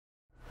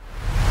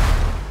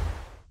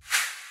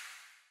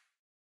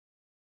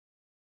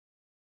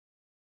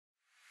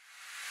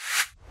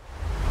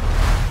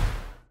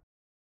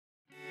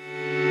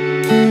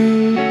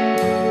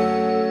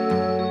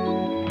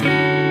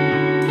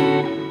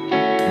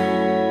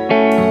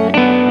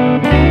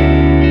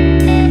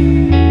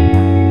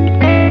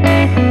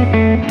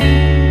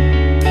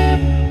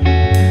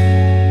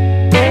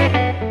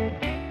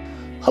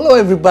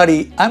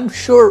everybody, I'm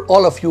sure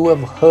all of you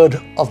have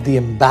heard of the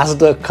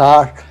Ambassador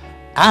car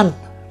and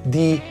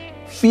the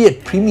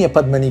Fiat Premier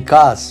Padmini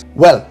cars.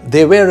 Well,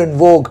 they were in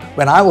vogue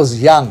when I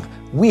was young.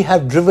 We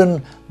have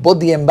driven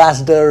both the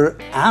Ambassador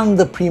and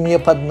the Premier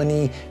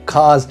Padmini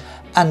cars,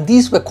 and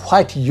these were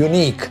quite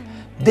unique.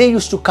 They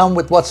used to come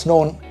with what's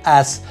known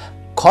as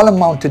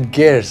column-mounted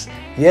gears.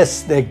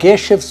 Yes, their gear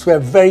shifts were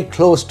very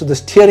close to the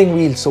steering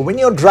wheel, so when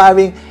you're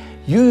driving,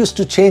 you used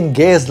to change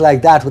gears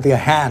like that with your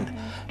hand.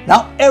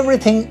 Now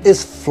everything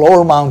is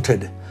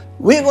floor-mounted.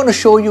 We're going to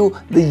show you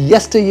the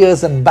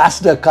yesteryear's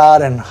Ambassador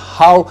car and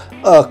how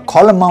a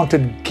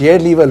column-mounted gear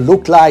lever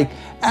looked like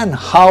and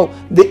how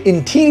the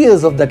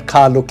interiors of that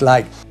car look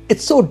like.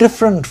 It's so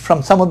different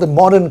from some of the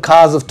modern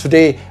cars of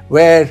today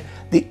where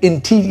the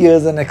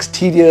interiors and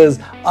exteriors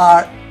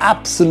are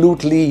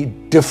absolutely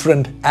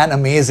different and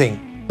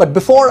amazing. But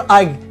before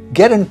I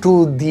get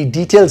into the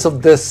details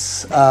of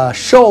this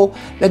show,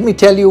 let me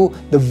tell you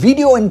the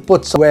video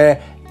inputs were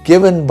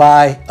given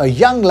by a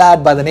young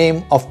lad by the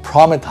name of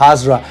Promit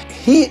Hazra.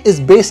 He is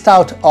based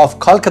out of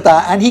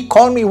Kolkata, and he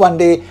called me one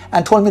day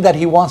and told me that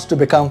he wants to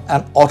become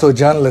an auto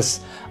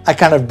journalist. I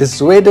kind of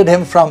dissuaded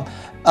him from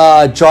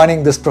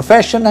joining this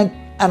profession and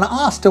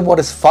asked him what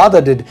his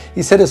father did.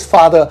 He said his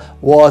father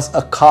was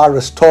a car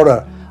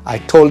restorer. I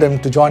told him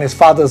to join his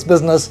father's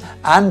business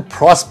and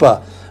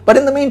prosper. But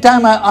in the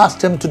meantime, I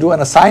asked him to do an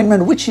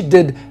assignment, which he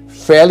did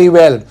fairly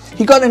well.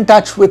 He got in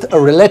touch with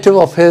a relative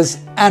of his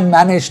and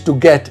managed to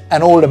get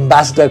an old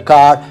Ambassador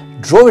car,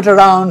 drove it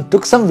around,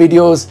 took some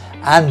videos,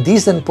 and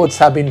these inputs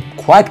have been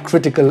quite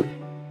critical.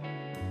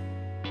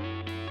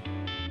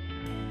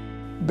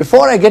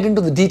 Before I get into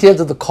the details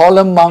of the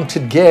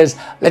column-mounted gears,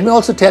 let me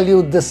also tell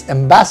you this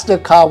Ambassador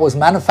car was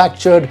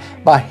manufactured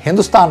by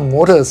Hindustan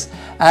Motors,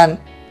 and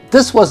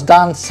this was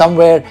done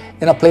somewhere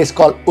in a place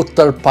called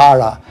Uttar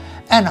Para.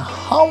 And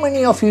how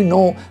many of you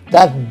know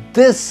that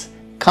this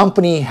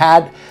company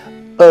had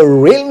a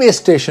railway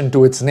station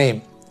to its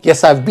name?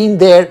 Yes, I've been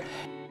there.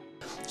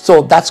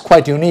 So that's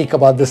quite unique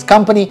about this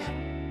company.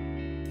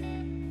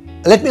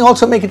 Let me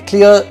also make it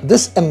clear,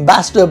 this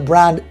Ambassador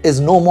brand is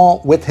no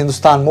more with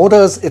Hindustan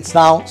Motors. It's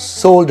now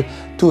sold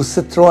to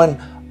Citroën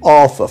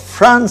of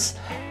France,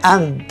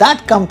 and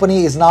that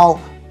company is now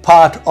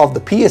part of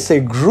the PSA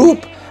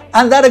group,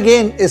 and that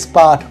again is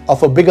part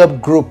of a bigger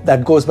group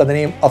that goes by the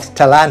name of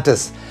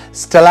Stellantis.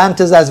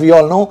 Stellantis, as we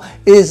all know,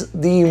 is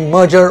the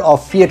merger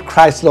of Fiat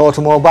Chrysler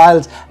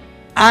Automobiles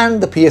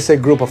and the PSA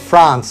group of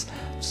France.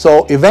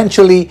 So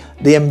eventually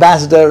the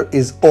Ambassador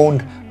is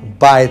owned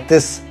by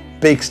this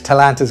big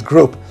Stellantis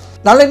group.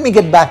 Now let me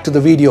get back to the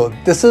video.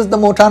 This is the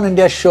Motown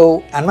India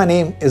show and my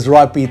name is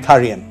Roy P.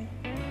 Tharian.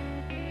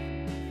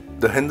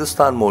 The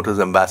Hindustan Motors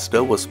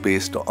Ambassador was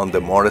based on the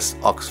Morris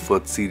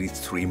Oxford Series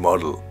 3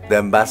 model. The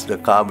Ambassador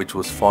car, which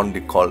was fondly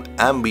called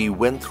Ambi,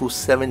 went through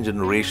 7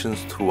 generations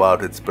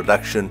throughout its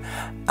production,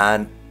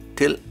 and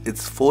till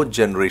its 4th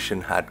generation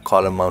had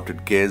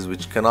column-mounted gears,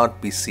 which cannot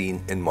be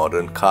seen in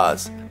modern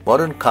cars.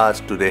 Modern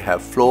cars today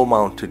have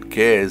floor-mounted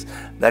gears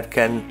that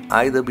can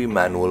either be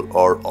manual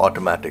or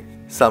automatic.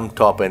 Some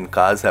top-end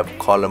cars have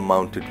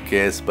column-mounted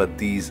gears, but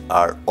these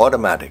are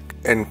automatic.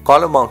 In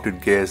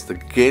column-mounted gears, the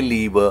gear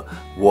lever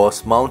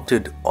was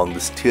mounted on the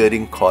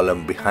steering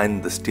column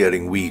behind the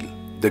steering wheel.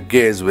 The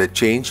gears were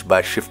changed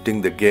by shifting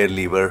the gear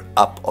lever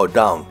up or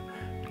down.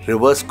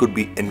 Reverse could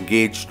be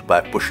engaged by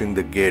pushing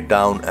the gear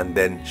down and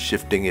then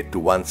shifting it to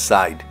one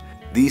side.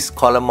 These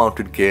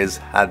column-mounted gears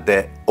had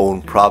their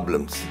own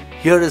problems.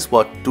 Here is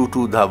what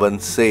Tutu Dhawan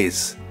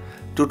says.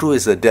 Tutu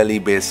is a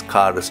Delhi-based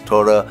car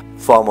restorer,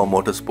 former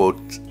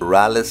motorsports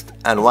rallist,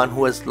 and one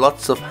who has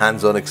lots of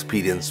hands-on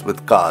experience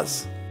with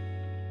cars.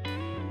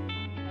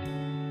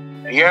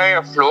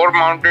 Yeah,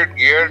 floor-mounted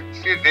gears,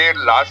 see, they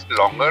last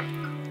longer,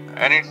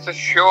 and it's a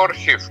sure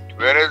shift.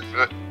 Whereas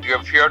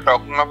if you are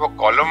talking of a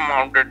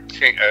column-mounted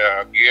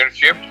gear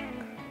shift,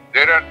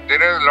 there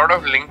are a lot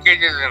of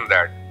linkages in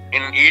that.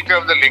 In each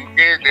of the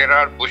linkages, there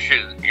are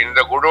bushes. In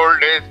the good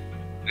old days,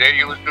 there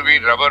used to be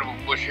rubber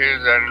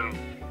bushes and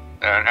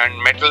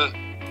metal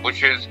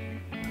bushes,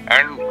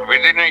 and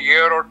within a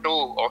year or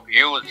two of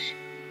use,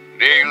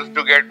 they used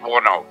to get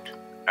worn out,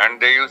 and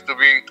they used to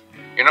be,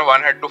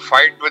 one had to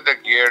fight with the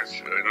gears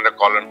in the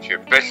column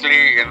shift,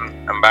 especially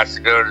in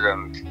Ambassadors,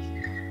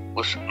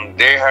 and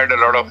they had a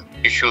lot of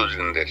issues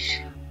in this.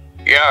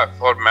 Yeah,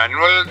 for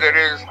manual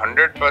there is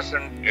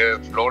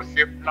 100% floor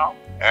shift now,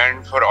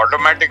 and for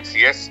automatics,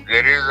 yes,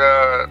 there is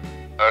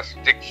a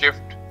stick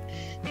shift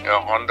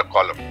on the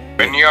column.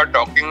 When you are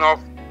talking of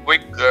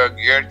quick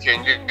gear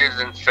changes,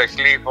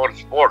 especially for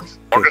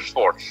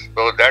motorsports,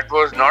 so that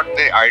was not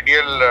the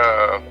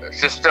ideal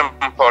system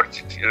for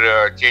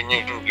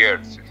changing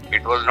gears.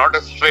 It was not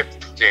a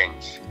swift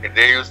change.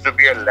 There used to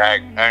be a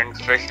lag, and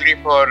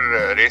especially for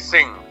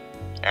racing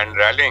and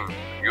rallying,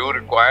 you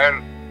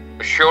require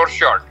a sure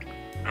shot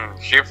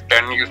shift,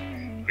 and you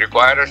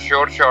require a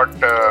sure shot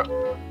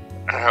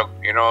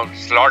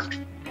slot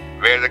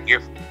where the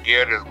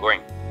gear is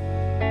going.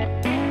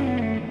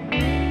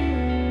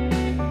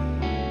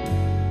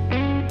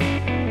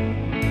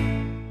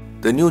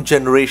 The new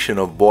generation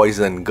of boys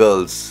and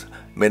girls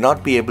may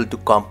not be able to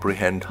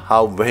comprehend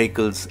how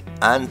vehicles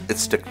and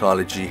its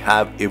technology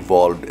have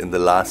evolved in the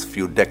last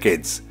few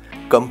decades.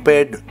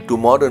 Compared to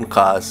modern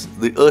cars,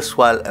 the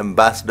erstwhile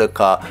Ambassador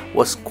car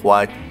was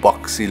quite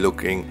boxy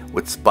looking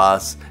with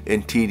sparse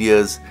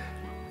interiors,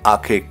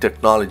 archaic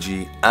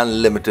technology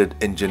and limited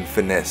engine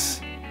finesse.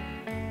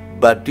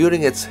 But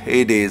during its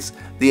heydays,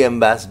 the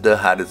Ambassador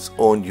had its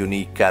own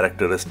unique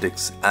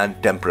characteristics and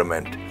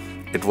temperament.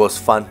 It was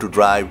fun to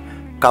drive,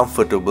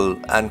 comfortable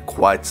and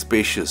quite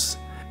spacious.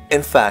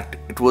 In fact,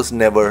 it was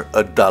never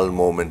a dull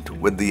moment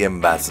with the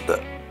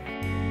Ambassador.